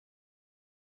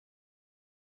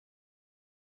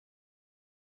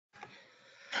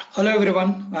Hello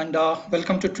everyone and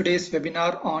welcome to today's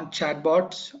webinar on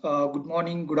chatbots. Good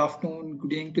morning, good afternoon,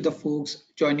 good evening to the folks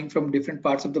joining from different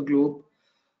parts of the globe.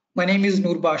 My name is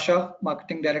Noor Basha,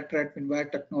 Marketing Director at Winwire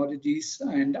Technologies,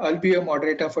 and I'll be your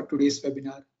moderator for today's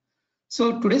webinar.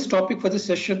 So today's topic for this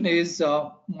session is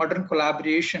modern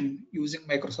collaboration using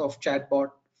Microsoft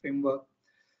Chatbot Framework.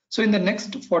 So in the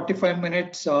next 45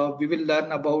 minutes, we will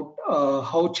learn about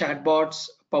how chatbots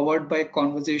powered by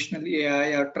conversational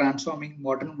AI are transforming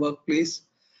modern workplace,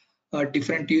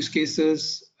 different use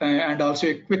cases, and also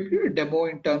a quick demo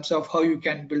in terms of how you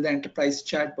can build an enterprise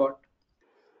chatbot.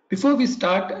 Before we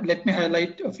start, let me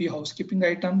highlight a few housekeeping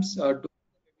items. During the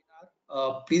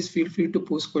webinar, please feel free to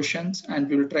post questions and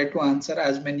we will try to answer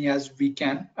as many as we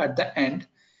can at the end.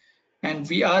 And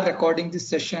we are recording this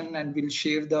session and we'll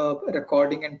share the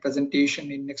recording and presentation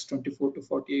in next 24 to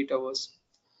 48 hours.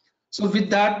 So with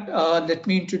that, let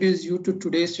me introduce you to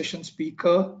today's session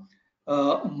speaker,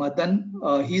 Madan.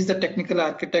 He's the technical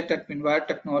architect at Winwire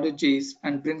Technologies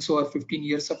and brings over 15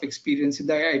 years of experience in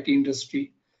the IT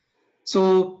industry.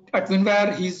 So at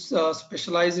Winwire, he's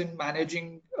specialized in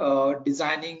managing,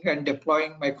 designing and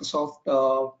deploying Microsoft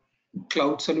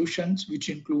cloud solutions, which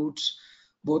includes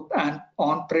both an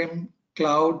on-prem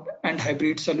cloud and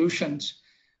hybrid solutions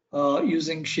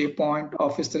using SharePoint,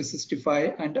 Office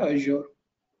 365 and Azure.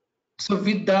 So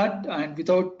with that, and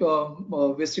without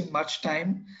wasting much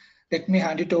time, let me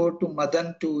hand it over to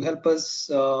Madan to help us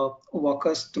walk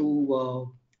us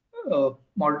through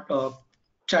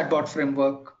chatbot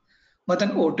framework.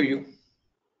 Madan, over to you.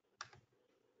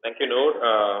 Thank you, Noor.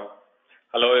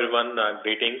 Hello, everyone.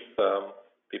 Greetings,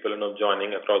 people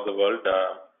joining across the world.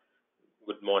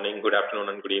 Good morning, good afternoon,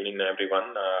 and good evening,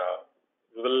 everyone.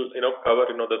 We will cover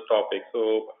this topic.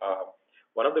 So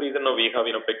one of the reasons we have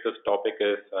picked this topic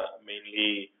is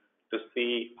mainly to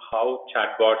see how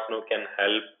chatbots can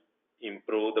help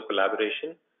improve the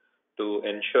collaboration to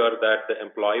ensure that the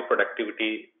employee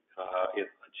productivity is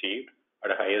achieved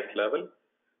at a highest level.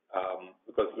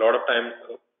 Because a lot of times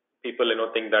people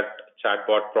think that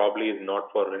chatbot probably is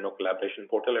not for collaboration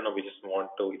portal. We just want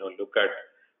to look at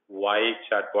why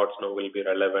chatbots will be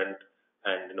relevant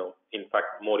and in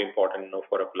fact more important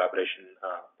for a collaboration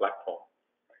platform.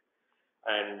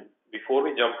 And before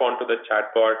we jump onto the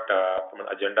chatbot from an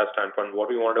agenda standpoint, what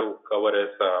we want to cover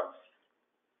is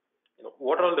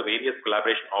what are all the various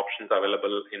collaboration options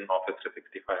available in Office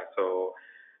 365. So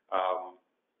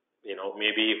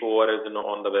maybe whoever is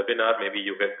on the webinar, maybe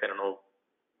you guys can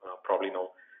probably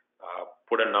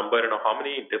put a number, how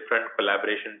many different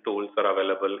collaboration tools are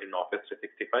available in Office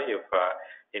 365. If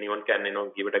anyone can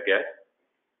give it a guess.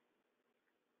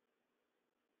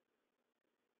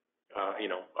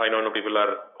 I know people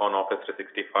are on Office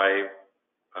 365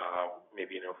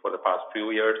 maybe for the past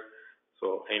few years.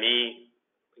 So any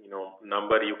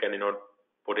number you can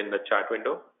put in the chat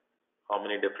window, how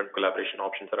many different collaboration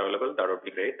options are available, that would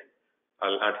be great.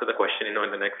 I'll answer the question in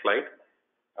the next slide.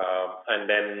 And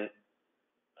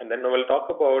then we'll talk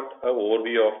about an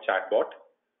overview of chatbot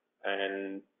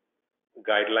and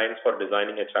guidelines for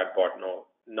designing a chatbot. No,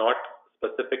 not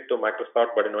specific to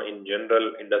Microsoft, but in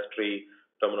general industry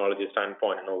terminology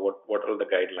standpoint, what are the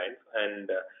guidelines, and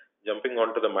jumping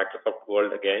onto the Microsoft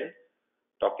world again,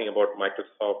 talking about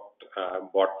Microsoft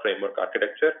bot framework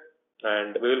architecture,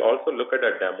 and we will also look at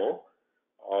a demo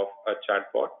of a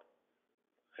chatbot.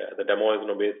 The demo is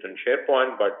based on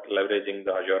SharePoint, but leveraging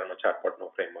the Azure chatbot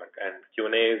framework. And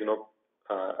Q&A is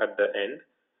at the end,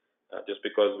 just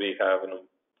because we have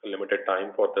limited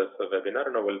time for this webinar,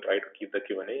 and we'll try to keep the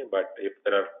Q&A. But if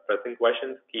there are pressing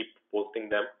questions, keep posting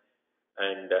them,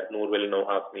 and Noor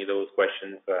will ask me those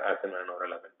questions as and when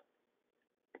relevant.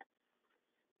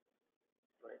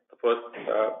 Right. The first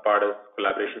part is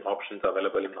collaboration options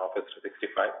available in Office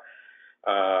 365.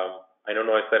 I don't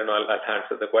know if I'll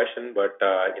answer the question, but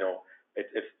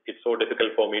it's so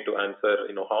difficult for me to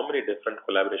answer. How many different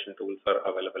collaboration tools are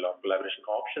available or collaboration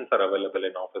options are available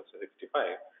in Office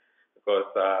 365,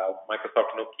 because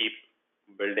Microsoft keeps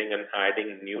building and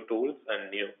adding new tools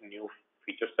and new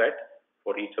feature set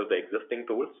for each of the existing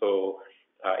tools. So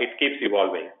it keeps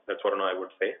evolving. That's what I would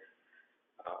say.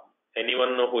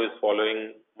 Anyone who is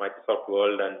following Microsoft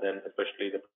world, and then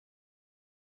especially the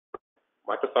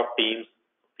Microsoft Teams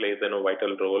plays a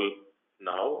vital role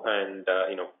now, and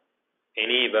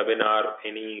any webinar,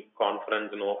 any conference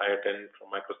I attend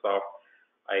from Microsoft,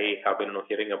 I have been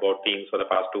hearing about Teams for the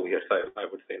past 2 years, I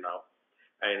would say now.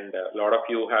 And a lot of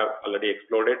you have already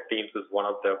explored it. Teams is one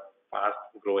of the fast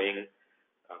growing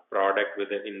product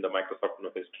within the Microsoft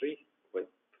history, with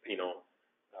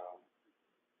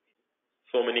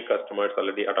so many customers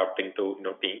already adopting to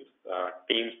Teams.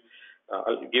 Teams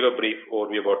I'll give a brief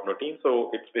overview about Teams. So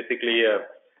it's basically a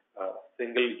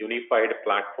single unified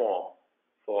platform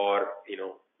for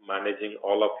managing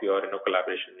all of your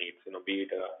collaboration needs. Be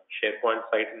it a SharePoint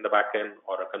site in the backend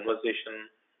or a conversation,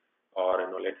 or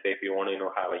let's say if you want to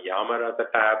have a Yammer as a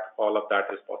tab, all of that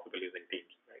is possible using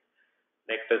Teams. Right.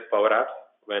 Next is Power Apps.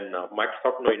 When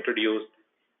Microsoft introduced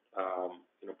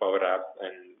Power Apps,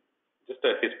 and just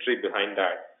a history behind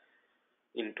that.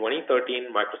 In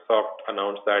 2013, Microsoft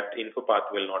announced that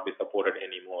InfoPath will not be supported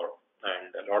anymore,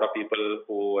 and a lot of people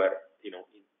who were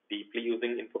deeply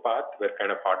using InfoPath were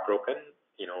kind of heartbroken,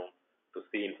 to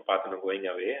see InfoPath going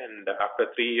away. And after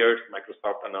 3 years,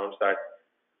 Microsoft announced that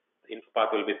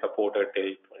InfoPath will be supported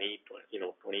till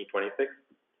 2026.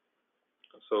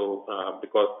 So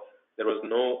because there was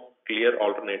no clear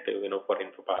alternative, for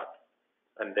InfoPath,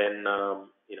 and then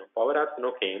Power Apps,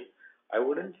 came. I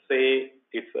wouldn't say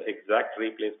it's an exact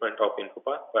replacement of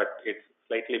InfoPath, but it's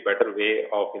slightly better way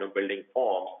of building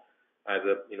forms as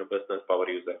a business power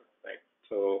user, right?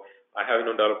 So I have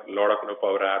developed a lot of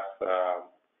Power Apps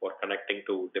for connecting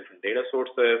to different data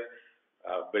sources,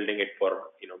 building it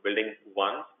for building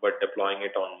once, but deploying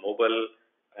it on mobile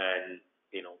and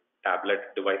tablet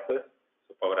devices.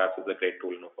 So Power Apps is a great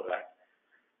tool for that.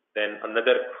 Then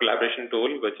another collaboration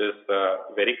tool, which is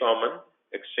very common,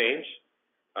 Exchange.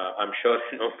 I'm sure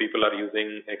people are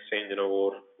using Exchange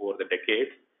over the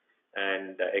decades,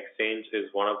 and Exchange is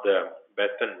one of the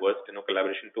best and worst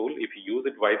collaboration tool. If you use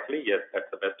it wisely, yes, that's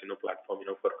the best platform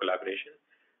for collaboration.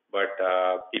 But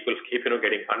people keep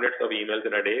getting hundreds of emails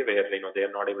in a day, where they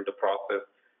are not able to process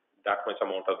that much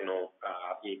amount of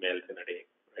emails in a day,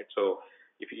 right? So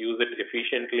if you use it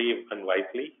efficiently and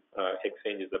wisely,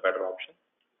 Exchange is the better option.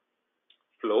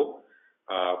 Flow,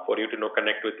 for you to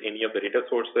connect with any of the data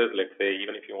sources. Let's say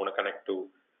even if you want to connect to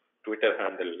Twitter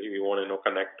handle, if you want to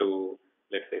connect to,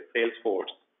 let's say, Salesforce,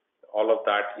 all of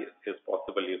that is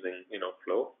possible using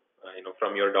Flow.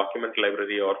 From your document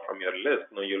library or from your list,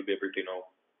 you'll be able to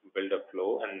build a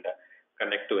flow and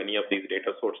connect to any of these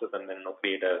data sources, and then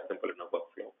create a simple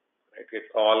workflow. Right?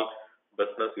 It's all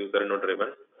business user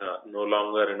driven. No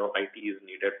longer IT is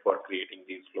needed for creating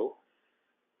these flow.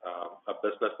 A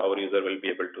business power user will be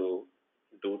able to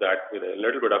do that with a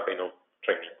little bit of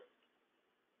training.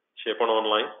 SharePoint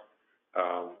Online.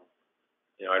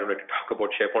 I don't need to talk about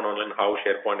SharePoint Online, how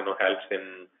SharePoint helps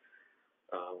in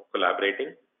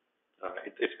collaborating.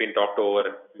 It's been talked over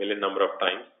a million number of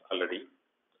times already.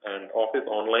 And Office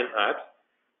Online Apps.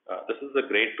 This is a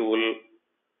great tool.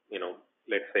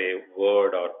 Let's say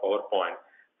Word or PowerPoint.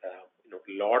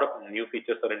 A lot of new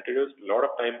features are introduced. A lot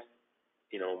of times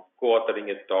co-authoring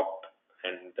is talked,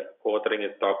 and co-authoring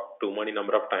is talked too many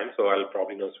number of times. So I'll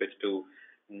probably switch to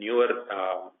newer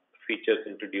features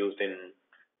introduced in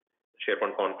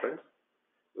SharePoint Conference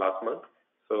last month.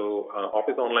 So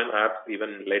Office Online Apps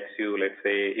even lets you, let's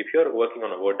say, if you're working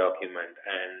on a Word document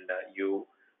and you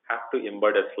have to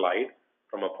embed a slide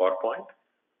from a PowerPoint,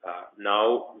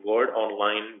 now Word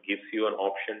Online gives you an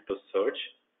option to search,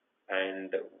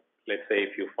 and let's say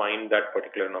if you find that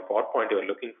particular PowerPoint you're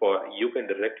looking for, you can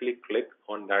directly click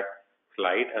on that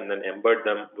slide and then embed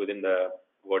them within the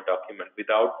Word document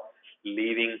without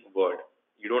leaving Word.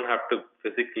 You don't have to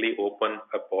physically open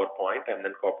a PowerPoint and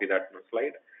then copy that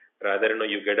slide. Rather,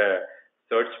 you get a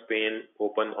search pane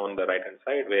open on the right hand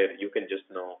side where you can just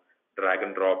drag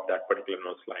and drop that particular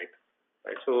slide.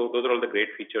 Right. So those are all the great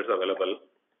features available.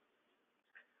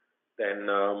 Then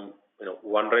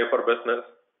OneDrive for Business,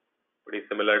 pretty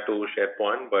similar to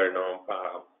SharePoint, but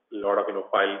a lot of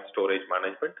file storage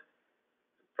management.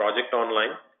 Project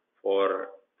Online for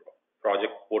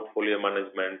project portfolio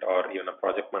management, or even a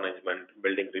project management,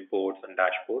 building reports and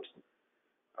dashboards,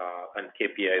 and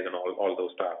KPIs and all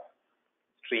those stuff.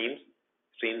 Streams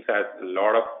has a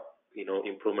lot of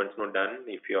improvements done.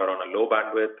 If you are on a low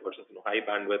bandwidth versus high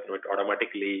bandwidth, it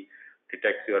automatically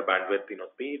detects your bandwidth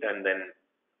speed, and then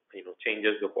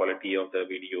changes the quality of the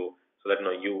video so that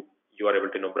you are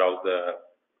able to browse the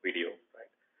video,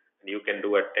 right? And you can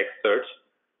do a text search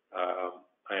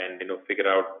and figure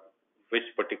out which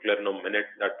particular minute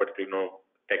that particular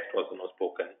text was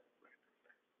spoken.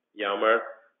 Yammer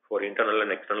for internal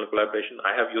and external collaboration.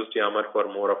 I have used Yammer for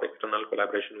more of external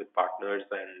collaboration with partners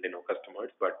and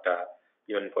customers, but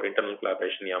even for internal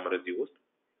collaboration, Yammer is used.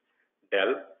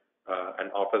 Delve and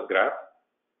Office Graph.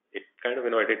 It kind of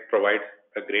it provides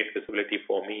a great visibility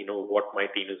for me, what my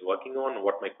team is working on,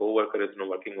 what my coworker is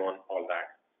working on, all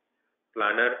that.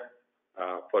 Planner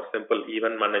for simple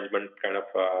event management kind of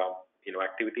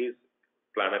activities.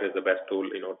 Planner is the best tool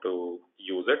to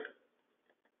use it.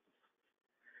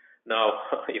 Now,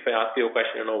 if I ask you a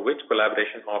question, which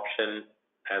collaboration option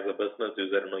as a business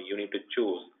user, you need to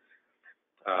choose.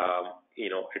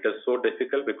 It is so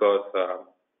difficult because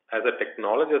as a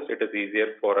technologist, it is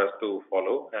easier for us to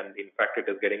follow, and in fact, it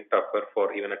is getting tougher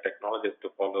for even a technologist to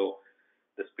follow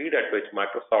the speed at which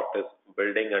Microsoft is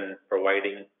building and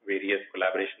providing various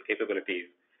collaboration capabilities.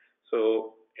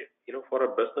 So, for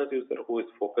a business user who is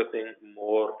focusing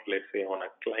more, let's say, on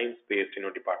a client-based,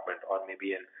 department, or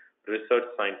maybe a research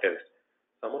scientist,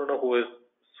 someone who is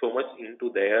so much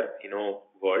into their,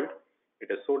 world, it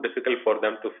is so difficult for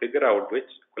them to figure out which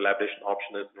collaboration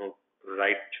option is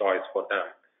right choice for them,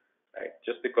 right?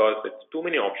 Just because it's too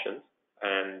many options,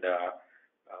 and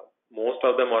most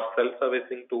of them are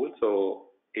self-servicing tools, so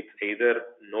it's either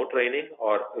no training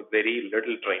or very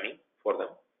little training for them.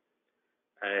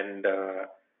 And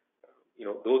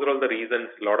those are all the reasons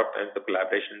a lot of times the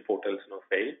collaboration portals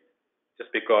fail,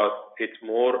 just because it's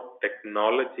more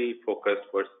technology focused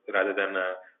rather than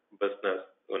a business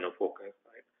focus,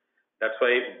 right? That's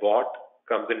why bot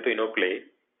comes into play.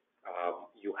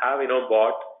 You have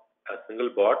bot, a single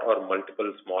bot or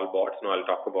multiple small bots. Now I'll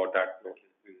talk about that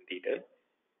in detail.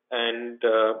 And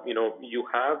you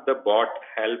have the bot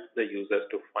help the users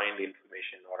to find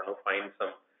information, or find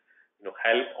some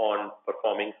help on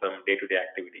performing some day-to-day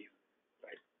activities,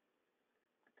 right?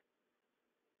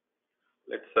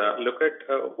 Let's look at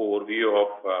an overview of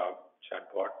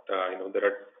chatbot. There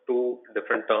are two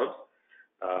different terms.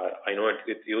 I know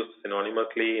it's used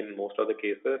synonymously in most of the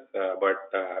cases, but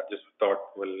just thought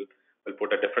we'll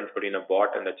put a difference between a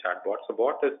bot and a chatbot. So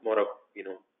bot is more of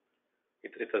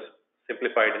it's a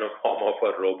simplified form of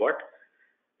a robot.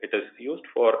 It is used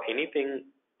for any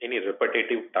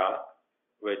repetitive task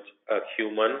which a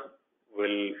human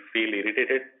will feel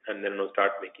irritated and then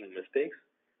start making mistakes.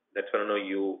 That's when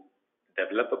you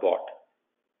develop a bot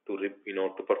to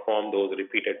to perform those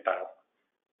repeated tasks.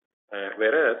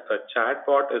 Whereas a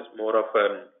chatbot is more of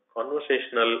a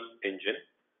conversational engine,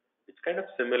 which kind of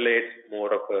simulates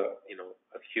more of a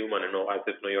a human, as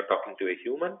if you're talking to a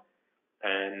human,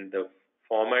 and the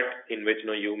format in which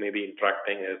you may be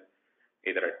interacting is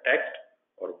either a text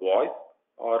or voice,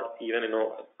 or even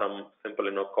some simple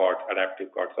chords,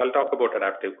 adaptive chords. So I'll talk about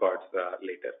adaptive chords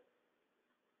later.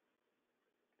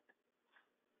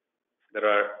 There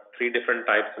are three different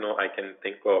types I can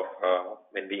think of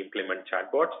when we implement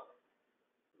chatbots.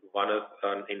 One is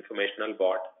an informational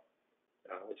bot,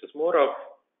 which is more of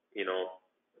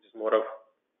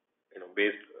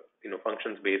based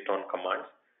functions based on commands.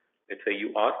 Let's say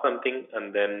you ask something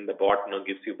and then the bot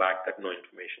gives you back that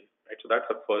information, right? So that's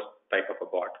the first type of a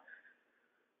bot.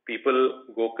 People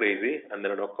go crazy and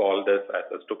then call this as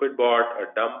a stupid bot,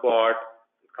 a dumb bot,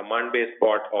 command-based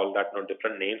bot, all that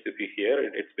different names. If you hear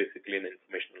it, it's basically an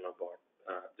informational bot,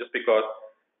 just because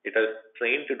it is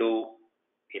trained to do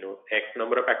X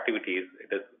number of activities.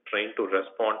 It is trained to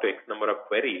respond to X number of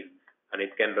queries, and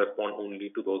it can respond only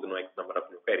to those X number of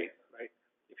queries, right?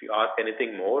 If you ask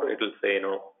anything more, it will say,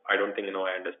 I don't think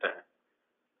I understand.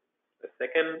 The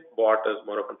second bot is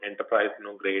more of an enterprise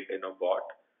grade bot.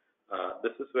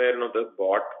 This is where the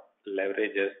bot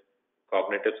leverages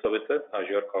cognitive services,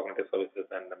 Azure cognitive services,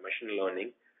 and the machine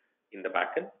learning in the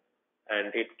backend,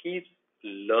 and it keeps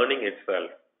learning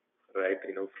itself, right?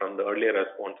 From the earlier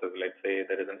responses. Let's say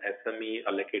there is an SME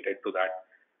allocated to that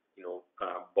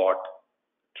bot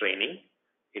training.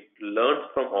 It learns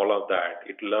from all of that.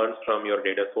 It learns from your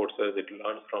data sources. It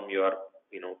learns from your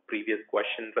previous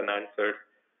questions and answers,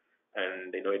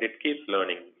 and it keeps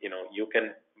learning. You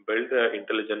can build the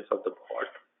intelligence of the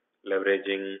bot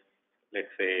leveraging, let's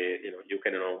say, you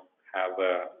can have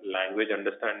a language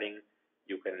understanding.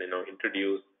 You can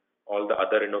introduce all the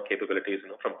other capabilities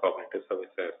from cognitive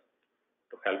services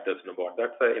to help this bot.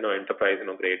 That's a enterprise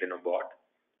grade bot.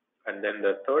 And then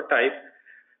the third type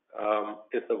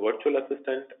is the virtual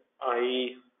assistant.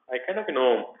 I kind of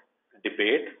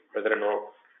debate whether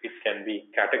it can be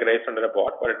categorized under a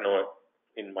bot, but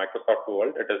in Microsoft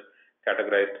world it is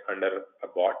categorized under a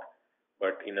bot.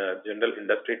 But in a general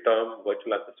industry term,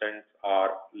 virtual assistants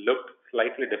are looked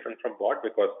slightly different from bot,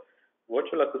 because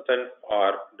virtual assistants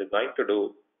are designed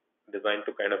to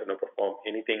kind of perform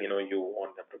anything you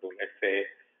want them to do. Let's say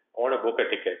I want to book a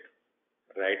ticket,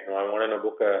 right? Now I want to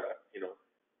book a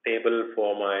table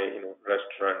for my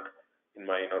restaurant in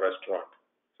my restaurant.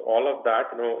 So all of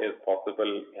that is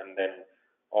possible, and then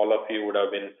all of you would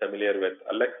have been familiar with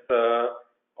Alexa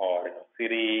or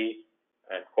Siri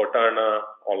and Cortana,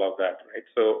 all of that, right?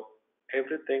 So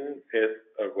everything is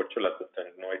a virtual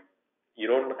assistant. You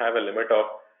don't have a limit of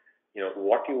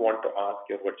what you want to ask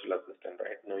your virtual assistant,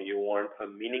 right? You want a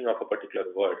meaning of a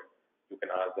particular word, you can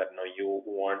ask that. You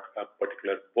want a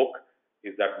particular book,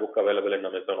 is that book available in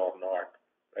Amazon or not?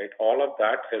 right? All of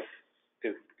that is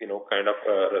kind of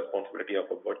a responsibility of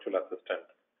a virtual assistant,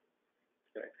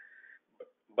 right?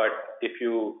 But if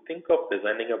you think of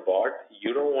designing a bot,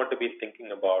 you don't want to be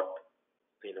thinking about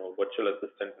virtual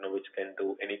assistant which can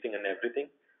do anything and everything.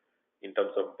 In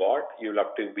terms of bot, you'll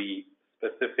have to be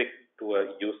specific to a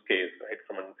use case, right,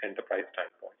 from an enterprise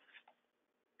standpoint.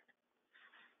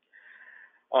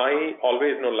 I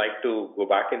always like to go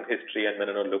back in history and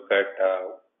then look at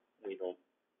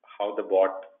how the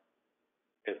bot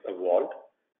is evolved.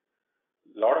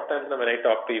 A lot of times when I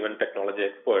talk to even technology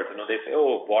experts, they say,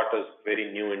 oh, bot is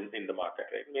very new in the market,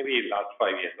 right? Maybe last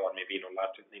 5 years or maybe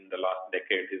in the last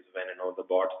decade is when the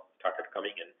bots started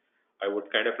coming in. I would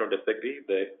kind of disagree.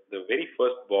 The very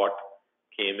first bot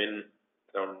came in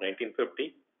around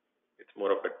 1950. It's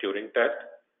more of a Turing test.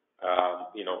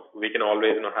 We can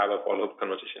always have a follow-up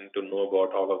conversation to know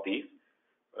about all of these.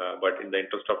 But in the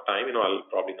interest of time, I'll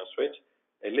probably switch.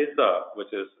 ELIZA,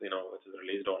 which is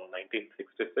released on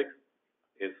 1966,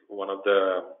 is one of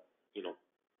the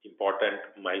important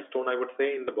milestone, I would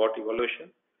say, in the bot evolution.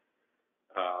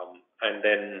 And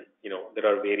then there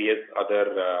are various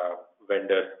other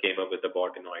vendors came up with the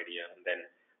bot idea. And then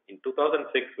in 2006,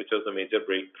 which was a major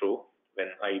breakthrough, when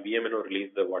IBM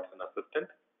released the Watson Assistant,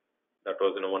 that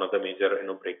was one of the major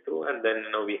breakthrough. And then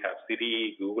we have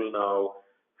Siri, Google Now,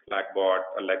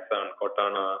 Slackbot, Alexa, and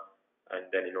Cortana, and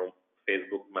then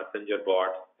Facebook Messenger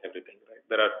bots, everything. Right?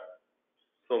 There are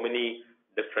so many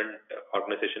different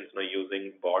organizations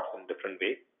using bots in different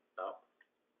ways now.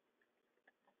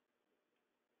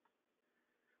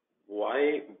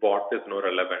 Why bot is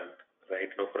relevant,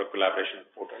 right? For a collaboration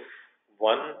portal.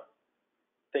 One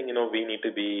thing we need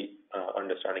to be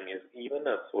understanding is even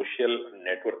a social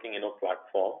networking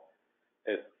platform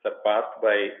is surpassed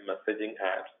by messaging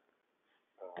apps.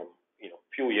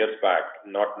 Few years back,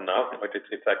 not now, but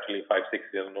it's actually 5-6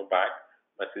 years back.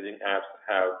 Messaging apps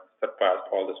have surpassed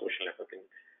all the social networking,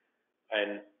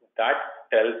 and that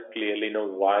tells clearly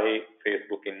why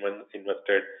Facebook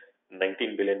invested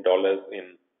 $19 billion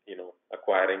in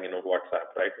acquiring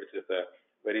WhatsApp, right, which is a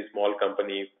very small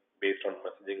company based on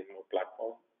messaging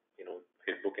platform.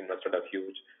 Facebook invested a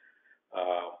huge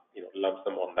lump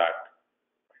sum on that.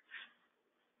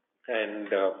 And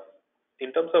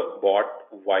in terms of bot,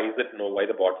 why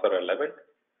the bots are relevant?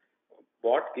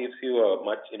 Bot gives you a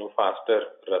much faster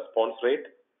response rate.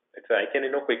 I can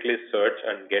quickly search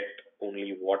and get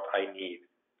only what I need,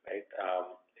 right?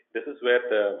 This is where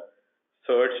the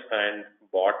search and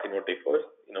bot differs.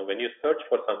 When you search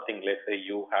for something, let's say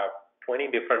you have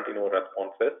 20 different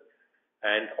responses,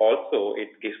 and also it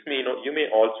gives me you may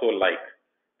also like,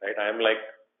 right? I'm like,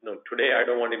 today I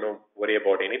don't want to worry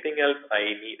about anything else.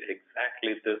 I need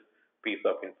exactly this piece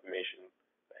of information,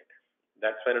 right?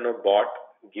 That's when bot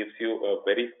gives you a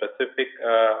very specific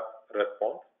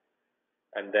response.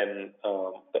 And then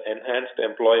the enhanced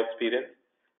employee experience.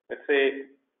 Let's say,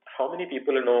 how many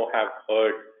people have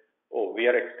heard, oh, we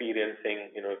are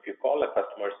experiencing, if you call a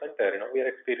customer center, we are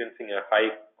experiencing a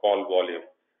high call volume,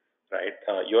 right?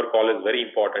 Your call is very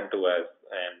important to us,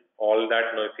 and all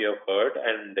that, if you have heard,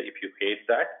 and if you hate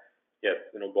that, yes,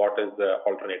 bot is the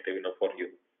alternative, for you.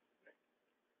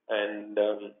 And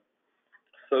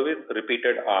service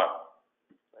repeated hours.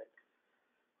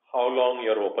 How long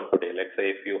you're open today? Let's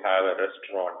say if you have a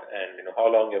restaurant and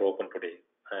how long you're open today,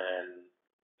 and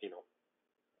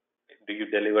do you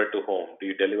deliver to home? Do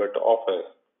you deliver to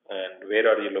office? And where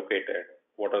are you located?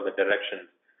 What are the directions?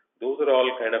 Those are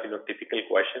all kind of typical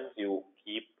questions you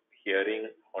keep hearing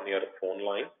on your phone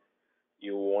line.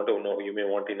 You want to know, you may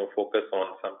want to focus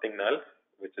on something else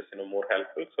which is more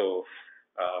helpful. So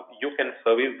you can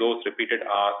service those repeated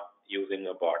asks using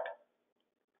a bot.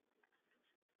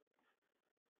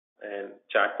 And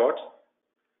chatbots,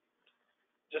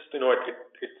 just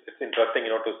it's interesting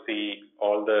to see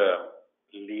all the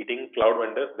leading cloud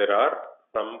vendors. There are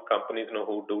some companies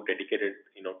who do dedicated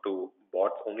to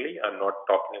bots only. I'm not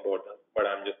talking about them, but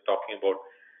I'm just talking about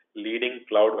leading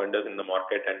cloud vendors in the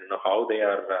market and how they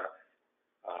are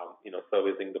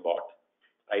servicing the bot.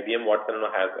 IBM Watson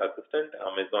has Assistant,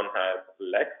 Amazon has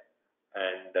Lex,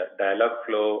 and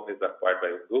Dialogflow is acquired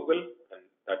by Google, and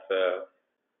that's a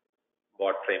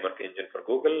bot framework engine for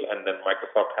Google, and then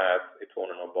Microsoft has its own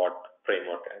bot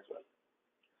framework as well.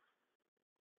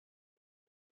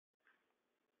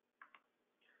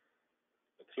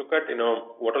 Let's look at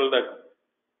what are the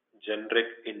generic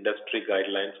industry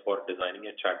guidelines for designing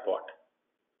a chatbot.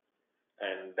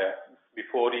 And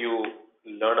before you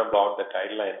learn about the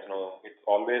guidelines, it's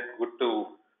always good to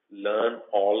learn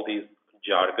all these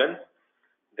jargon.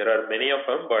 There are many of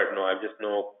them, but I've just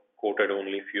quoted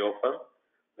only few of them.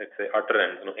 let's say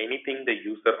utterance. Anything the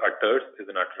user utters is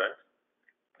an utterance.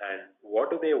 And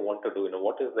what do they want to do?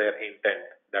 What is their intent?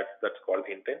 That's called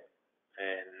intent.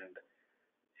 And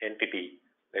entity,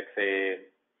 let's say,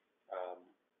 um,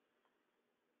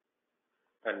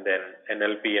 and then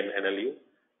NLP and NLU,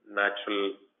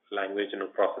 natural language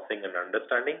processing and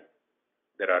understanding.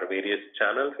 There are various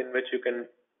channels in which you can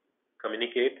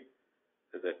communicate.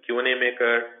 There's a Q&A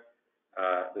maker.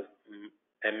 This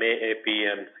MAAP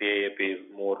and CAAP is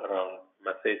more around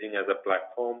messaging as a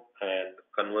platform and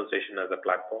conversation as a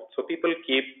platform. So people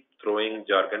keep throwing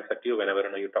jargons at you whenever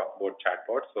you talk about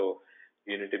chatbots. So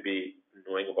you need to be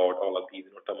knowing about all of these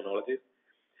terminologies.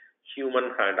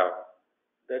 Human handoff.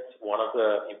 That's one of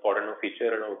the important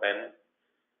feature. When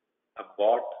a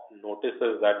bot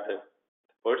notices that the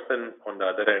person on the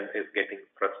other end is getting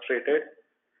frustrated,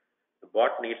 the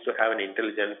bot needs to have an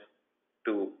intelligence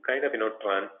to kind of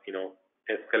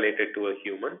escalate it to a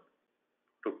human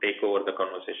to take over the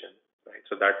conversation, right?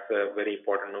 So that's a very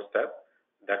important step.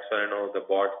 That's why the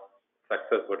bot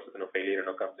success versus failure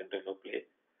comes into play.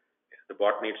 The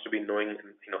bot needs to be knowing,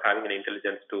 having an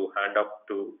intelligence to hand up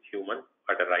to human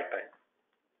at the right time.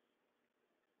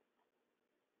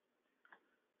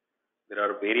 There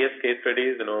are various case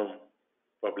studies,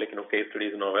 public case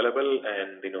studies available,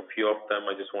 and few of them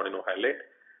I just want to highlight.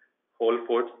 Whole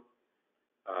Foods,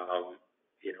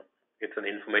 it's an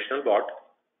informational bot.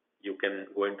 You can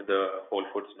go into the Whole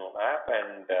Foods app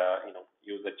and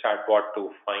use the chatbot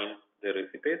to find the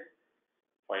recipes,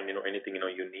 find anything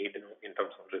you need in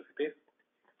terms of recipes.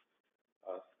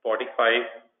 Spotify,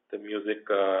 the music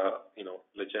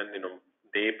legend,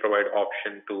 they provide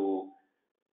option to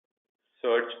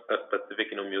search a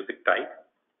specific music type.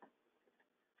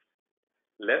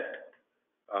 Left,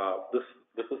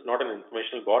 this is not an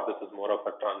informational bot. This is more of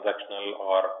a transactional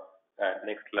or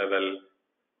next level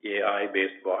AI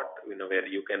based bot, where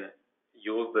you can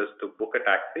use this to book a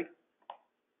taxi.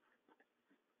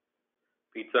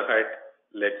 Pizza Hut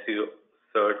lets you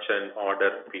search and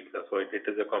order pizza. So it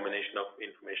is a combination of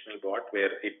informational bot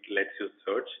where it lets you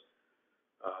search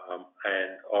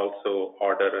and also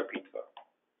order a pizza.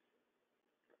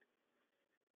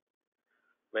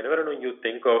 Whenever you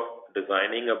think of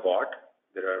designing a bot,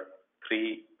 there are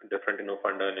three different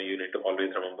fundamentals you need to always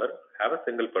remember. Have a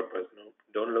single purpose.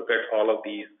 Don't look at all of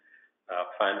these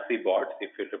fancy bots.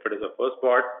 If it is a first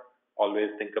bot,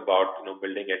 always think about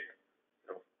building it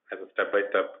as a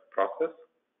step-by-step process.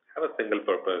 Have a single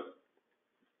purpose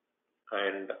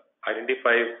and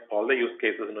identify all the use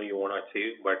cases you want to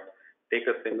achieve, but take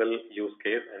a single use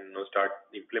case and start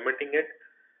implementing it.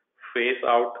 Phase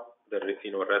out the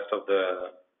rest of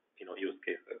the use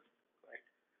cases, right?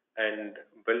 And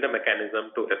build a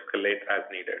mechanism to escalate as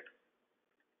needed.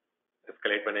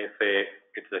 Escalate, when I say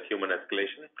it's a human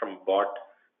escalation, from bot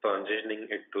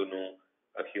transitioning it to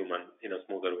a human in a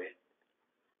smoother way.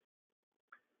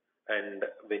 And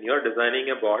when you're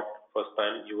designing a bot first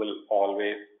time, you will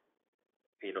always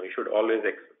you should always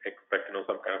expect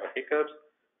some kind of hiccups.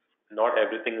 Not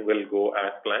everything will go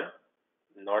as planned.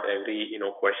 Not every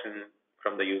question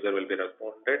from the user will be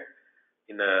responded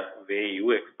in a way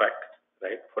you expect,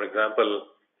 right? For example,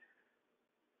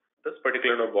 this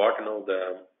particular bot,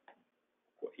 the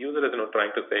user is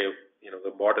trying to say,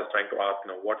 the bot is trying to ask,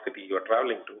 what city you are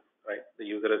traveling to, right? The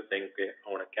user is saying, okay,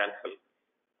 I want to cancel,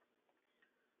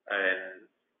 and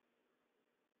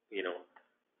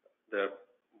the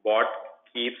bot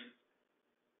keeps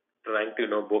trying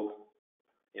to book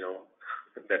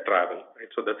the travel,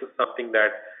 right? So this is something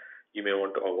that you may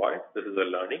want to avoid. This is a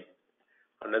learning.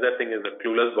 Another thing is the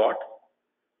clueless bot,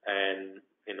 and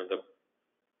the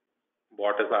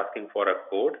bot is asking for a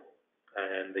code,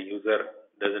 and the user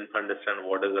doesn't understand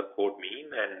what does the code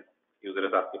mean, and user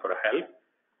is asking for a help.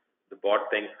 The bot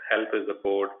thinks help is the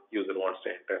code user wants to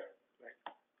enter, right?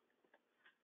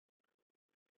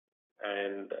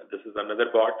 And this is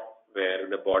another bot where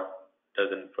the bot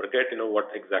doesn't forget what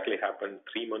exactly happened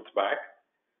 3 months back.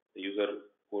 The user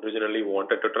originally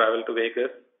wanted to travel to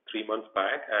Vegas 3 months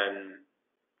back, and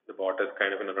the bot is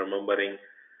kind of remembering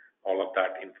all of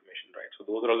that information, right? So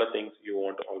those are all the things you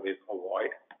want to always avoid.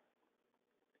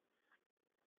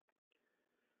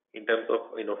 In terms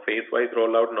of phase-wise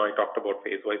rollout, now I talked about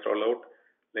phase-wise rollout.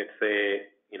 Let's say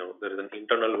there is an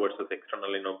internal versus external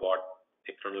bot,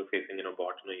 external facing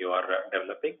bot you are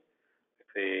developing.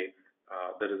 Let's say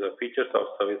there is a features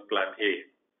of service plan A,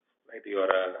 right? You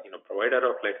are a provider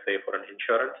of, let's say, for an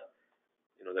insurance.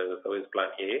 There's a service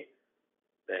plan A.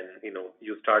 Then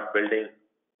you start building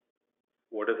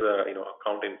what is the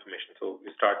account information. So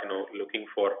you start looking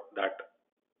for that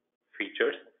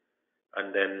features,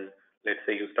 and then let's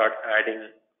say you start adding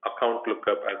account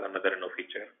lookup as another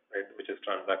feature, right, which is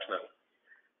transactional.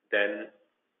 Then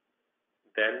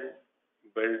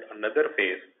build another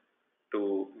phase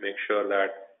to make sure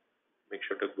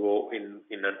to go in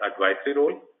an advisory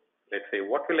role. Let's say,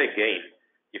 what will I gain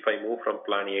if I move from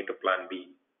plan A to plan B,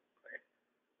 right?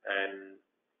 And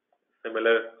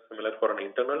similar for an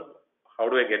internal, how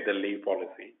do I get the leave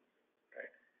policy,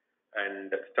 right?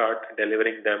 And start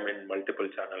delivering them in multiple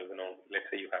channels. Let's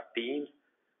say you have Teams,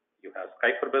 you have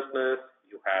Skype for Business,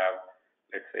 you have,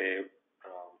 let's say,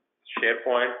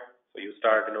 SharePoint. So you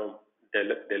start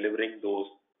delivering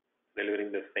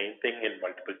the same thing in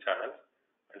multiple channels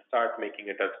and start making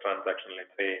it as transactional.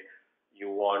 Let's say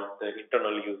you want the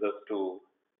internal users to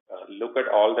look at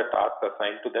all the tasks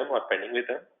assigned to them or pending with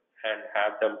them and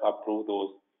have them approve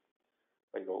those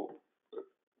you know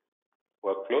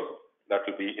workflows. That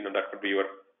will be that could be your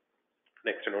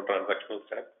next transactional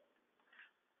step.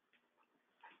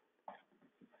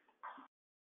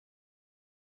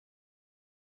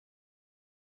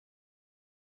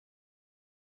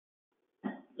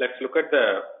 Let's look at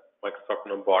the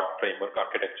Microsoft bot framework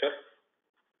architecture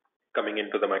coming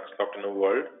into the Microsoft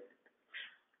world.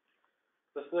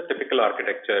 This is a typical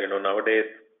architecture. Nowadays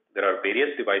there are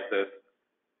various devices.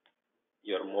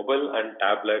 Your mobile and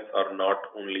tablets are not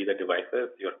only the devices.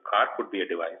 Your car could be a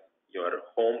device. Your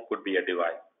home could be a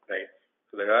device, right?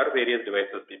 So there are various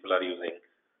devices people are using,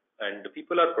 and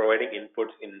people are providing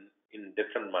inputs in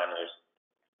different manners.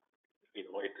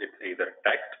 It's either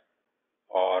text,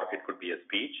 or it could be a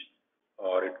speech,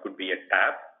 or it could be a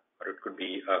tab, or it could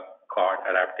be a card,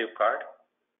 adaptive card.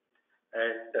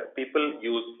 And people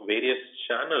use various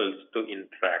channels to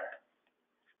interact.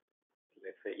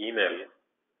 Let's say email,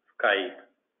 Skype,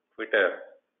 Twitter,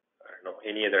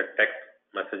 any other text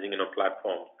messaging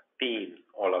platform, Teams,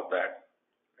 all of that.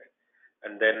 Right?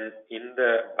 And then in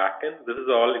the backend, this is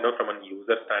all from a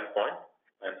user standpoint.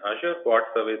 And Azure Bot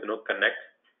Service connects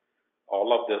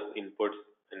all of these inputs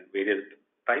and various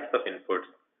types of inputs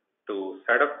to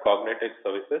set up cognitive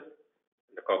services.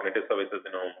 The cognitive services,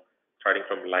 starting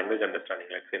from language understanding.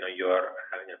 Like you are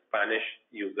having a Spanish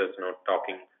users,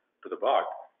 talking to the bot.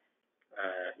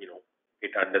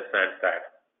 It understands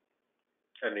that,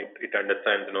 and it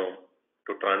understands,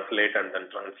 to translate and then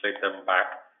translate them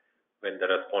back when the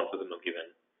response is given,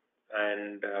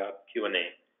 and Q&A,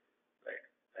 right,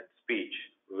 and speech,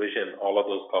 vision, all of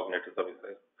those cognitive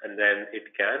services, and then it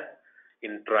can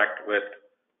interact with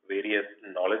various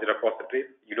knowledge repositories.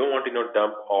 You don't want to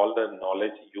dump all the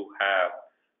knowledge you have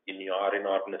in your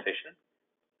organization.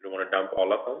 You don't want to dump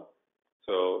all of them.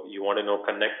 So you want to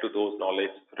connect to those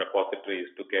knowledge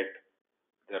repositories to get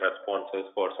the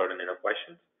responses for certain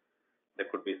questions. There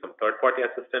could be some third-party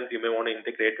assistants you may want to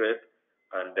integrate with,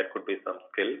 and there could be some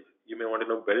skills you may want to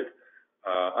build.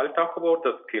 I'll talk about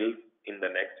the skills in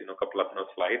the next couple of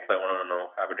slides. I want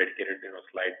to have a dedicated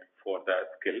slide for the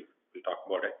skills. We'll talk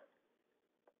about it.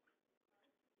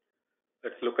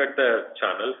 Let's look at the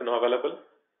channels available.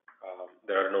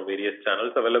 There are various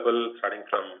channels available, starting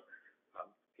from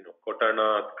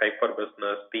Cortana, Skype for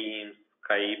Business, Teams,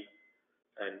 Skype,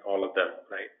 and all of them,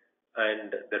 right?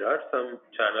 And there are some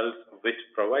channels which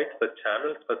provides the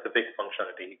channel-specific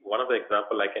functionality. One of the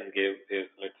example I can give is,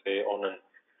 let's say, on an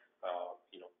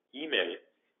email,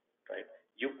 right?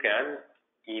 You can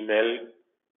email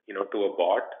to a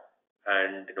bot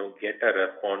and get a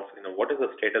response. What is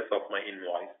the status of my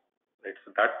invoice? Right?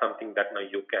 So that's something that now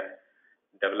you can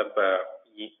develop a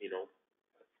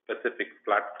specific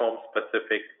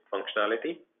platform-specific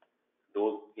functionality.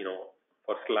 Those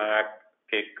for Slack,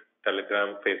 Kik,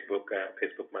 Telegram, Facebook,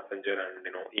 Facebook Messenger, and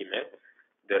email.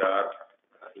 There are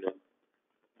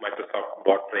Microsoft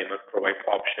Bot Framework provides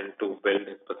option to build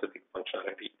a specific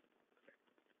functionality.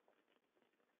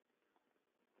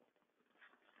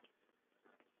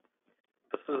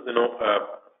 This is a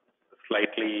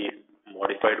slightly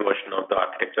modified version of the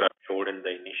architecture I showed in the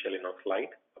initial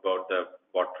slide about the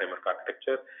Bot Framework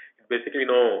architecture. It basically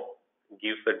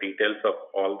gives the details of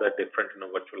all the different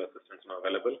virtual assistants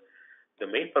available. The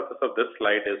main purpose of this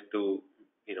slide is to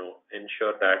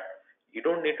ensure that you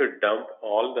don't need to dump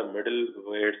all the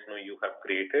middlewares you have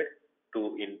created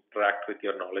to interact with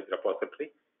your knowledge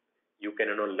repository. You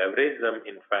can leverage them,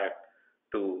 in fact,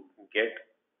 to get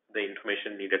the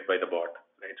information needed by the bot,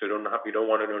 right? So you don't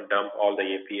want to dump all the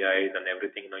APIs and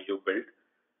everything you built.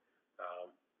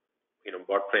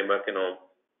 Bot framework,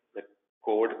 the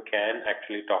code can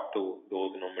actually talk to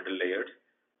those middle layers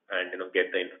and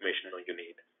get the information you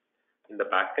need. In the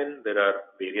backend, there are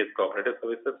various cognitive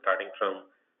services, starting from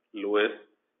Lewis,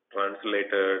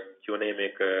 translators, Q&A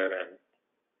maker, and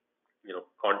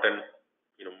content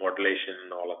modulation,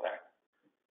 and all of that.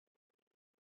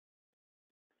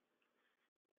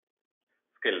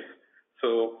 skills.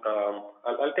 So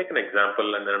I'll take an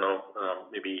example, and then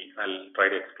maybe I'll try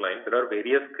to explain. There are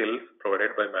various skills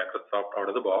provided by Microsoft out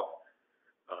of the box.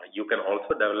 You can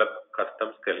also develop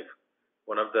custom skills.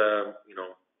 One of the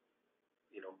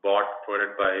bot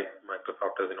provided by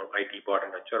Microsoft is IT bot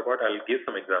and HR bot. I'll give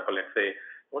some example. Let's say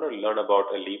you want to learn about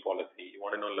a leave policy. You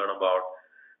want to learn about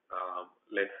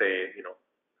let's say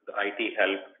the IT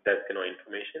help desk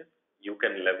information. You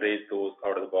can leverage those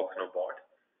out of the box bot.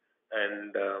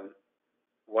 And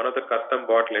one of the custom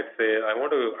bot, let's say I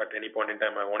want to at any point in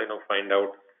time I want to find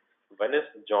out when is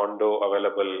John Doe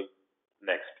available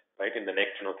next, right? In the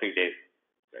next 3 days,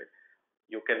 right?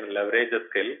 You can leverage a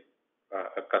skill,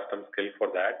 a custom skill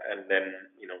for that, and then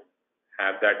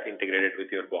have that integrated with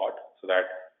your bot so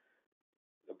that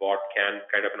the bot can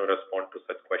kind of respond to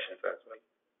such questions as well.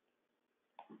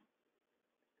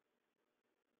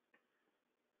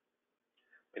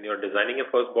 When you're designing a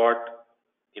first bot,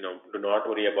 do not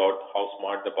worry about how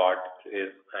smart the bot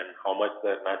is and how much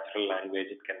the natural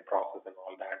language it can process and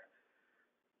all that.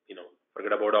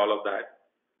 Forget about all of that.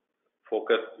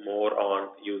 Focus more on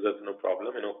users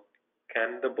problem.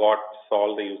 Can the bot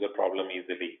solve the user problem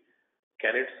easily?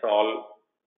 Can it solve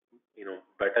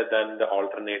better than the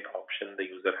alternate option the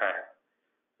user has,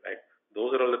 right?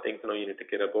 Those are all the things you need to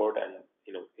care about. And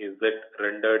is it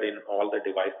rendered in all the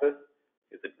devices?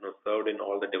 Is it served in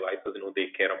all the devices they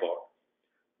care about?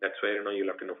 That's where you'll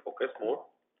have to focus more.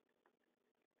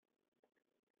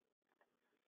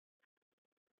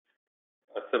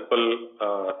 A simple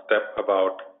step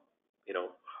about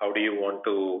how do you want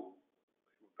to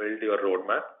build your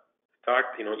roadmap.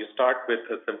 You start with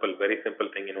a very simple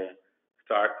thing.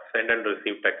 Start send and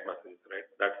receive text messages, right?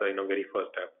 That's the very first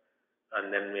step.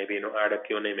 And then maybe add a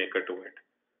Q&A maker to it.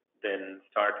 Then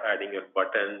start adding your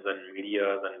buttons and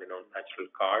medias and natural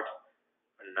cards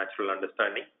and natural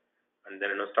understanding. And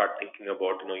then start thinking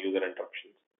about user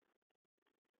interruptions.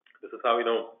 This is how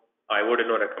I would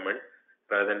recommend,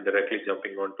 rather than directly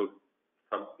jumping onto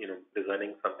some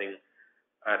designing something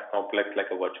as complex like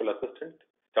a virtual assistant.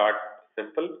 Start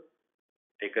simple,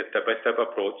 take a step-by-step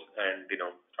approach, and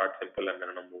start simple and then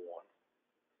move on.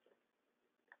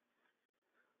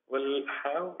 We'll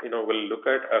look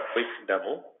at a quick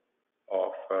demo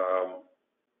of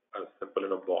a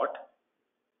simple bot.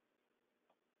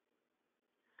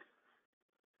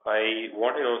 I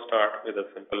want to start with a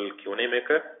simple Q&A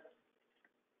maker.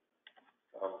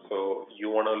 So you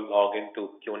want to log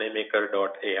into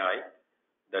qnamaker.ai.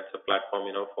 That's a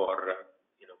platform for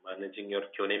managing your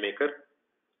Q&A maker.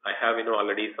 I have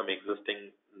already some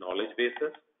existing knowledge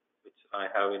bases which I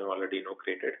have already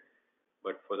created.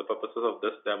 But for the purposes of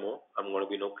this demo, I'm going to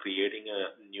be creating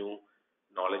a new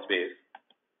knowledge base.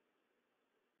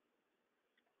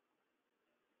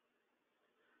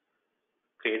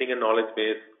 Creating a knowledge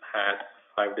base has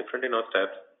 5 different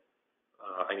steps.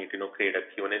 I need to create a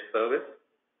Q&A service,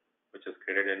 which is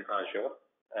created in Azure.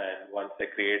 And once I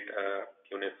create a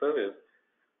Q&A service,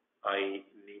 I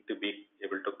need to be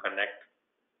able to connect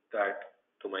that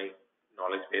to my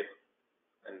knowledge base,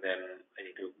 and then I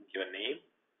need to give a name,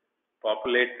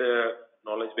 populate the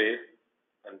knowledge base,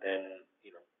 and then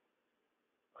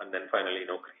finally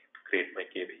create my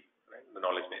KB, right, the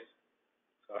knowledge base.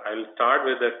 So I will start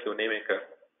with the Q&A maker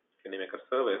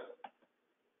service.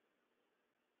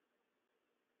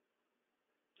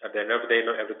 At the end of the day,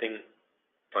 everything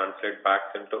translates back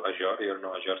into Azure, your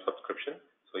Azure subscription.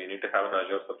 So you need to have an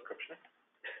Azure subscription.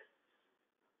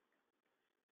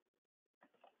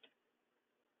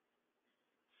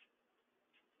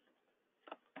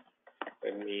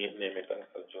 Let me name it as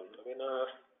a John webinar.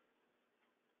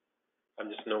 I'm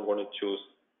just now going to choose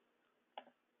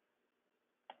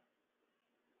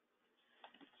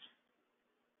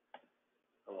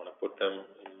I want to put them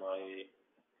in my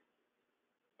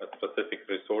a specific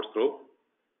resource group,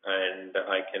 and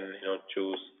I can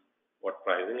choose what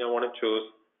pricing I want to choose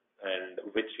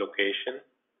and which location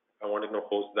I want to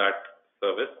host that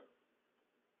service.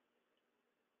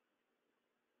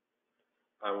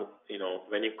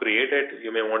 When you create it,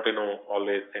 you may want to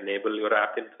always enable your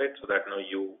app insight so that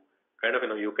you kind of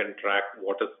you can track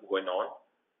what is going on.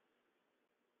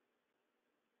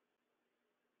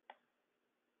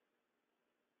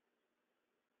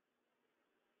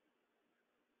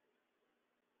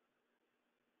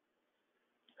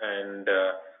 And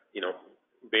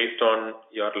based on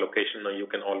your location, you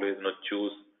can always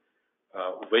choose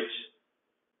which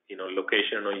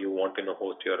location you want to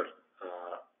host your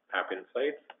app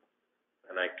insights.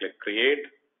 And I click create.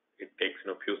 It takes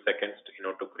a few seconds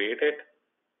to create it.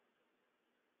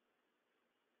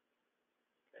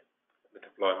 Okay. The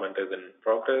deployment is in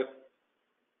progress.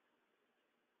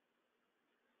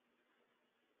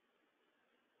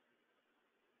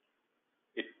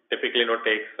 typically,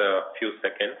 takes a few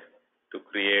seconds to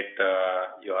create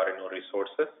your,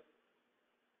 resources.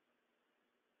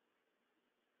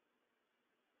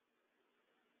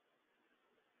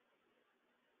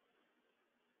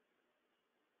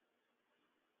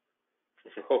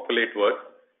 Hopefully it works.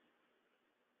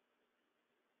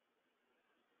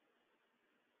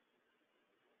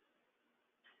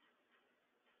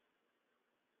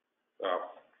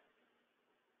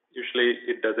 Usually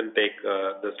it doesn't take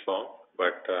this long,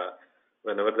 but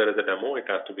whenever there is a demo, it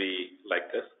has to be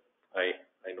like this. I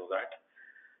know that.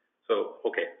 So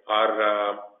okay,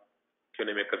 our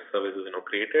Q&A Maker service is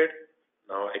created.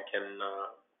 Now I can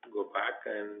go back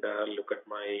and look at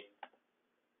my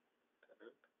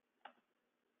tenant.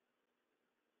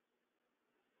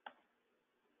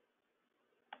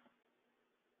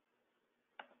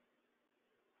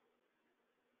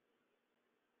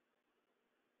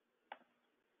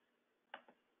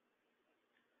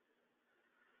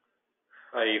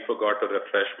 I forgot to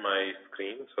refresh my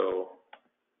screen, so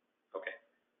okay.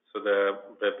 So the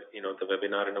the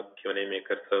webinar Q&A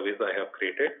Maker service I have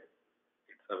created.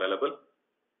 It's available.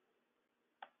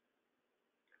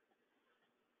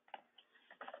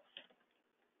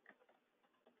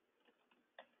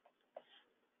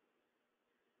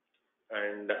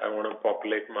 And I want to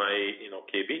populate my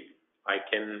KB. I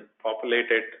can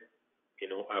populate it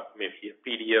maybe a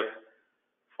PDF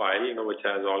file which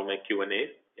has all my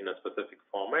Q&A in a specific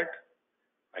format.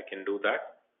 I can do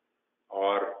that,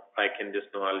 or I can just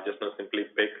I'll just simply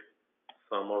pick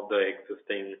some of the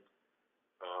existing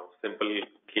simple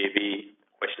KB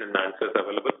question and answers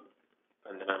available,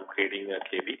 and then I'm creating a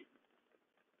KB.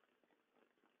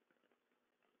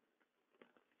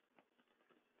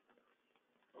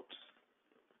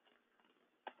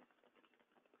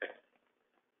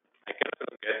 I can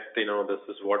guess,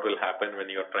 this is what will happen when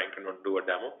you're trying to do a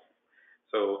demo.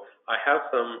 So I have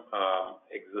some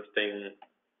existing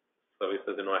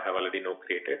services, I have already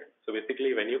created. So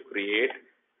basically, when you create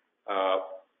a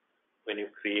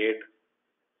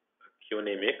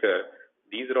Q&A Maker,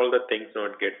 these are all the things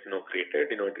it gets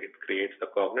created. It creates a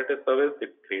cognitive service,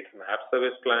 it creates an app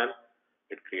service plan,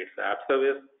 it creates the app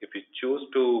service. If you choose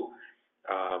to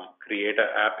create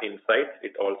an app insights,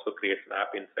 it also creates an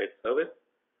app insight service,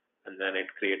 and then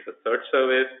it creates a search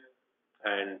service,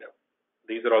 and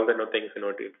these are all the things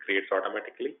it creates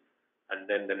automatically. And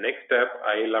then the next step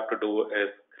I'll have to do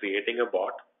is creating a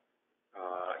bot.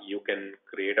 You can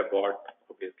create a bot.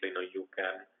 Obviously, you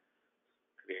can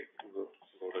go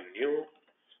to new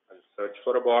and search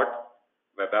for a bot.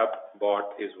 Web app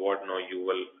bot is what you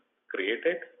will create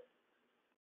it.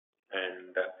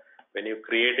 And when you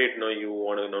create it, you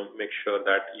want to make sure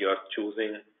that you are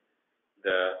choosing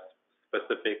the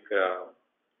specific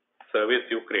service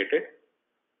you created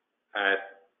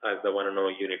as the one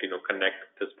you need to connect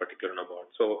this particular bot.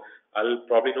 So I'll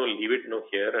probably leave it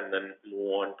here and then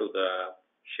move on to the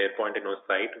SharePoint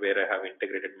site where I have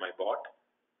integrated my bot.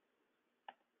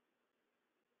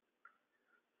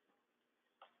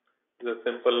 It's a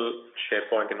simple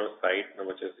SharePoint site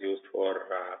which is used for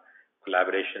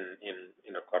collaboration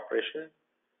in a corporation,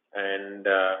 and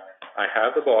I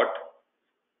have the bot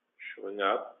showing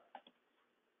up,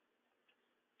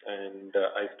 and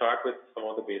I start with some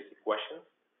of the basic questions.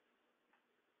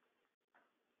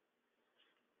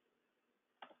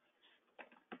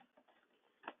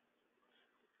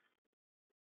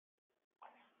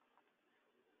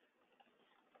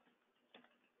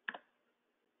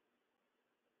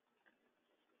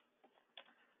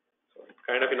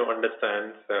 Kind of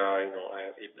understands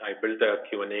I built the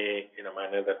Q&A in a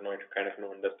manner that it kind of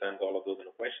understands all of those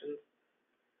questions.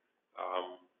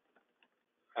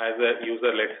 As a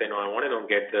user, let's say I want to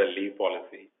get the leave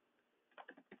policy.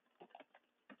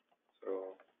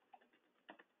 So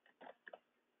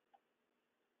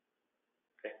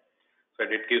okay, so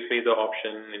it gives me the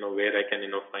option where I can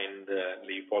find the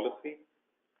leave policy.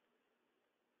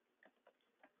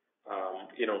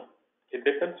 It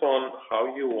depends on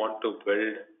how you want to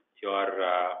build your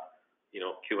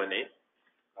Q&A.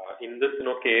 In this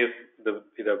case, the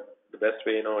best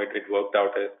way it worked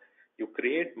out is you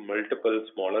create multiple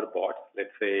smaller bots.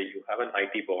 Let's say you have an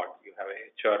IT bot, you have a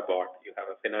HR bot, you have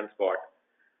a finance bot.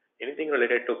 Anything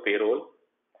related to payroll,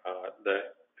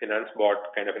 the finance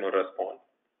bot kind of responds.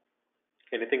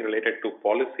 Anything related to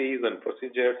policies and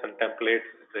procedures and templates,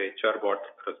 the HR bot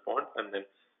responds, and then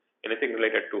anything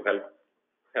related to help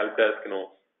desk,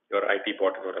 your IT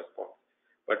bot responds.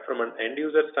 But from an end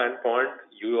user standpoint,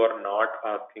 you are not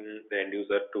asking the end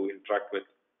user to interact with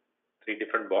 3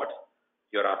 different bots.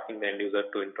 You're asking the end user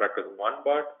to interact with one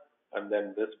bot, and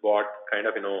then this bot kind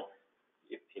of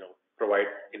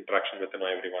provides interaction with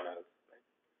everyone else. Right?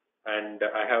 And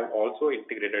I have also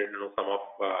integrated some of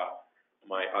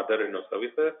my other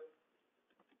services.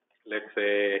 Let's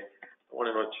say I want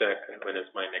to check when is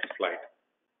my next flight,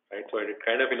 right? So it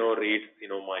kind of reads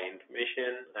my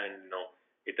information, and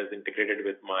it is integrated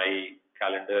with my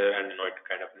calendar, and it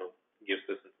kind of gives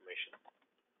this information.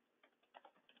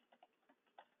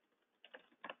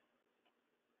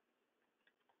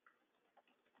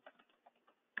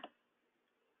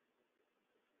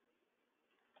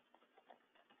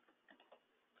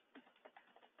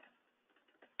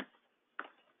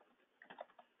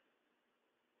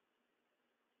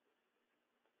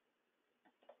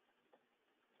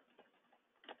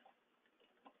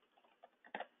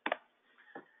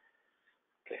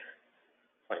 Okay,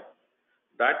 fine.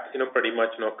 That pretty much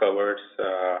covers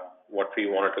what we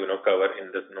wanted to cover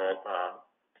in this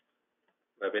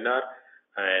webinar,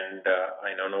 and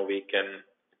I know we can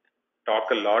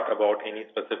talk a lot about any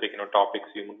specific topics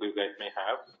you guys may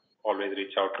have. Always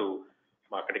reach out to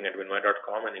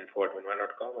marketing@winwire.com and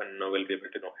info@winwire.com, and we'll be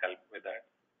able to help with that.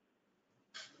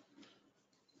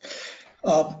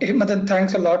 Hey, Madan,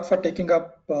 thanks a lot for taking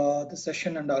up the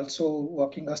session and also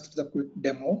walking us through the quick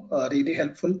demo. Really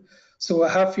helpful. So I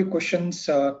have a few questions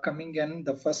coming in.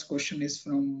 The first question is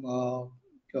from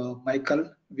Michael,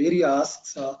 where he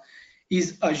asks,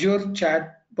 is Azure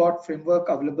Chatbot Framework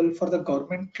available for the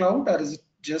government cloud, or is it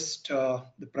just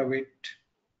the private?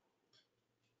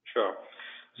 Sure.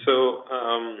 So,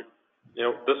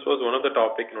 this was one of the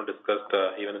topics discussed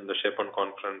even in the SharePoint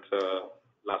conference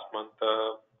last month,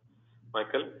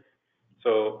 Michael.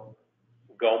 So,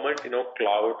 government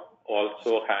cloud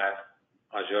also has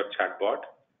Azure Chatbot.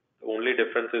 The only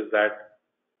difference is that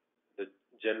the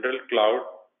general cloud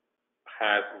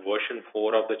has version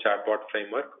 4 of the Chatbot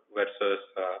framework versus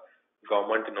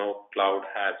government cloud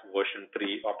has version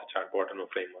 3 of the Chatbot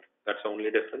framework. That's the only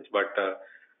difference. But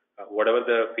whatever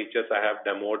the features I have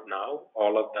demoed now,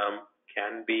 all of them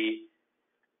can be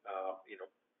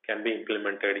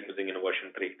implemented using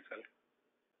version 3 itself.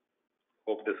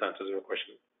 Hope this answers your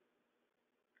question.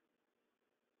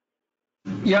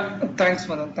 Yeah, thanks,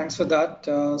 Madan. Thanks for that.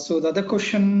 So the other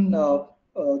question,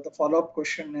 the follow-up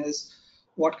question is,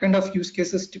 what kind of use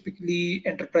cases typically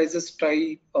enterprises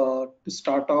try to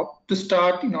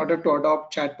start in order to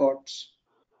adopt chatbots?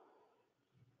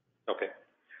 Okay.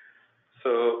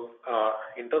 So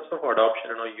in terms of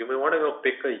adoption, you may want to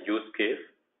pick a use case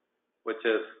which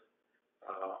is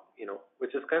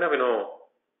which is kind of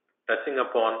touching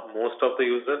upon most of the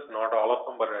users, not all of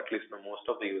them, but at least most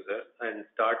of the users, and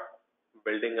start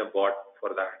building a bot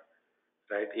for that,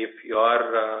 right? If you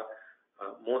are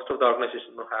most of the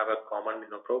organizations have a common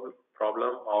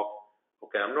problem of,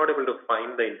 okay, I'm not able to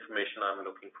find the information I'm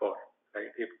looking for,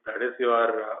 right? If that is your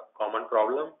common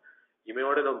problem, you may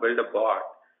want to build a bot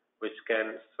which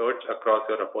can search across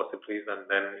your repositories and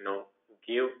then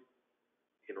give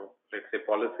let's say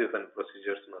policies and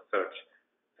procedures in a search,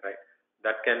 right?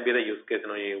 That can be the use case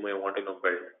you may want to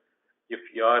build. If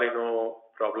your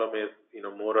problem is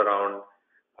more around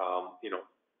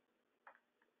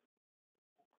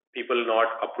people not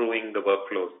approving the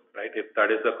workflows, right? If that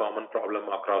is a common problem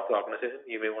across the organization,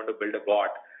 you may want to build a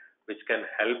bot which can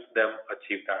help them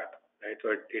achieve that, right?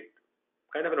 So it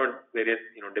kind of various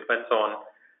depends on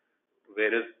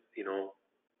where is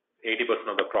 80%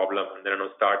 of the problem, and then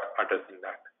start addressing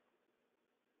that.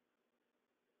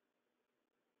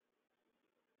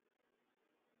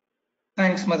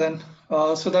 Thanks, Madan.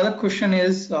 So the other question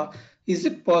is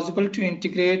it possible to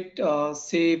integrate,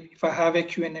 say, if I have a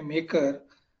Q&A maker,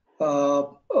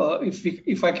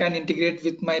 if I can integrate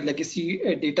with my legacy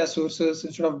data sources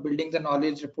instead of building the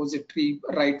knowledge repository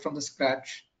right from the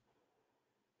scratch?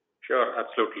 Sure,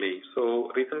 absolutely.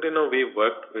 So recently, we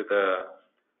worked with a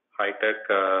high-tech,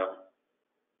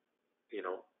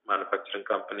 manufacturing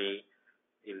company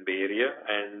in Bay Area,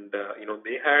 and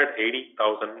they had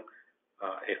 80,000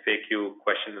 FAQ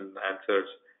question and answers,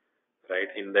 right,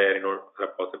 in their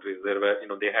repositories. There were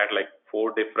they had like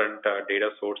 4 different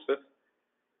data sources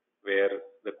where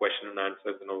the question and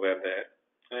answers were there,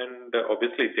 and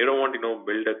obviously they don't want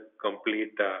build a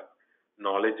complete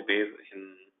knowledge base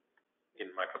in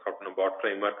Microsoft bot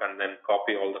framework and then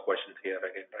copy all the questions here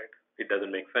again, right? It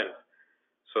doesn't make sense.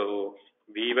 So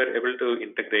we were able to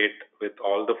integrate with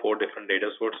all the 4 different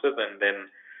data sources, and then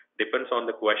depends on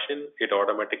the question, it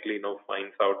automatically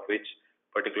finds out which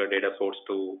particular data source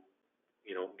to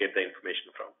get the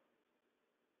information from.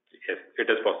 Yes, it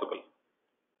is possible.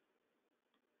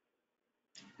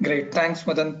 Great, thanks,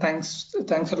 Madan. Thanks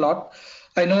a lot.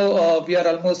 I know we are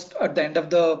almost at the end of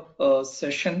the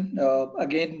session.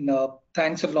 Again,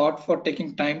 thanks a lot for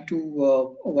taking time to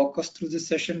walk us through this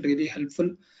session. Really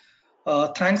helpful.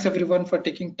 Thanks everyone for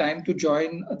taking time to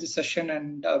join this session,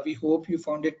 and we hope you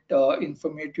found it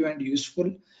informative and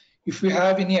useful. If you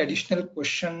have any additional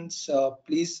questions,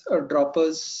 please drop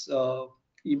us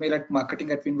email at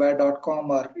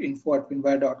marketing@winwire.com or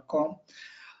info@winwire.com.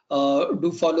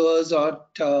 Do follow us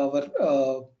at our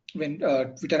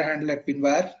Twitter handle at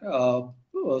Winwire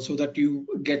so that you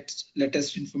get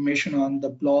latest information on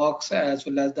the blogs as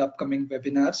well as the upcoming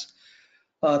webinars.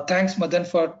 Thanks, Madan,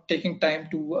 for taking time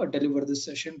to deliver this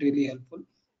session. Really helpful.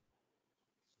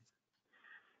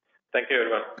 Thank you,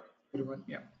 everyone. Everyone,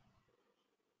 yeah.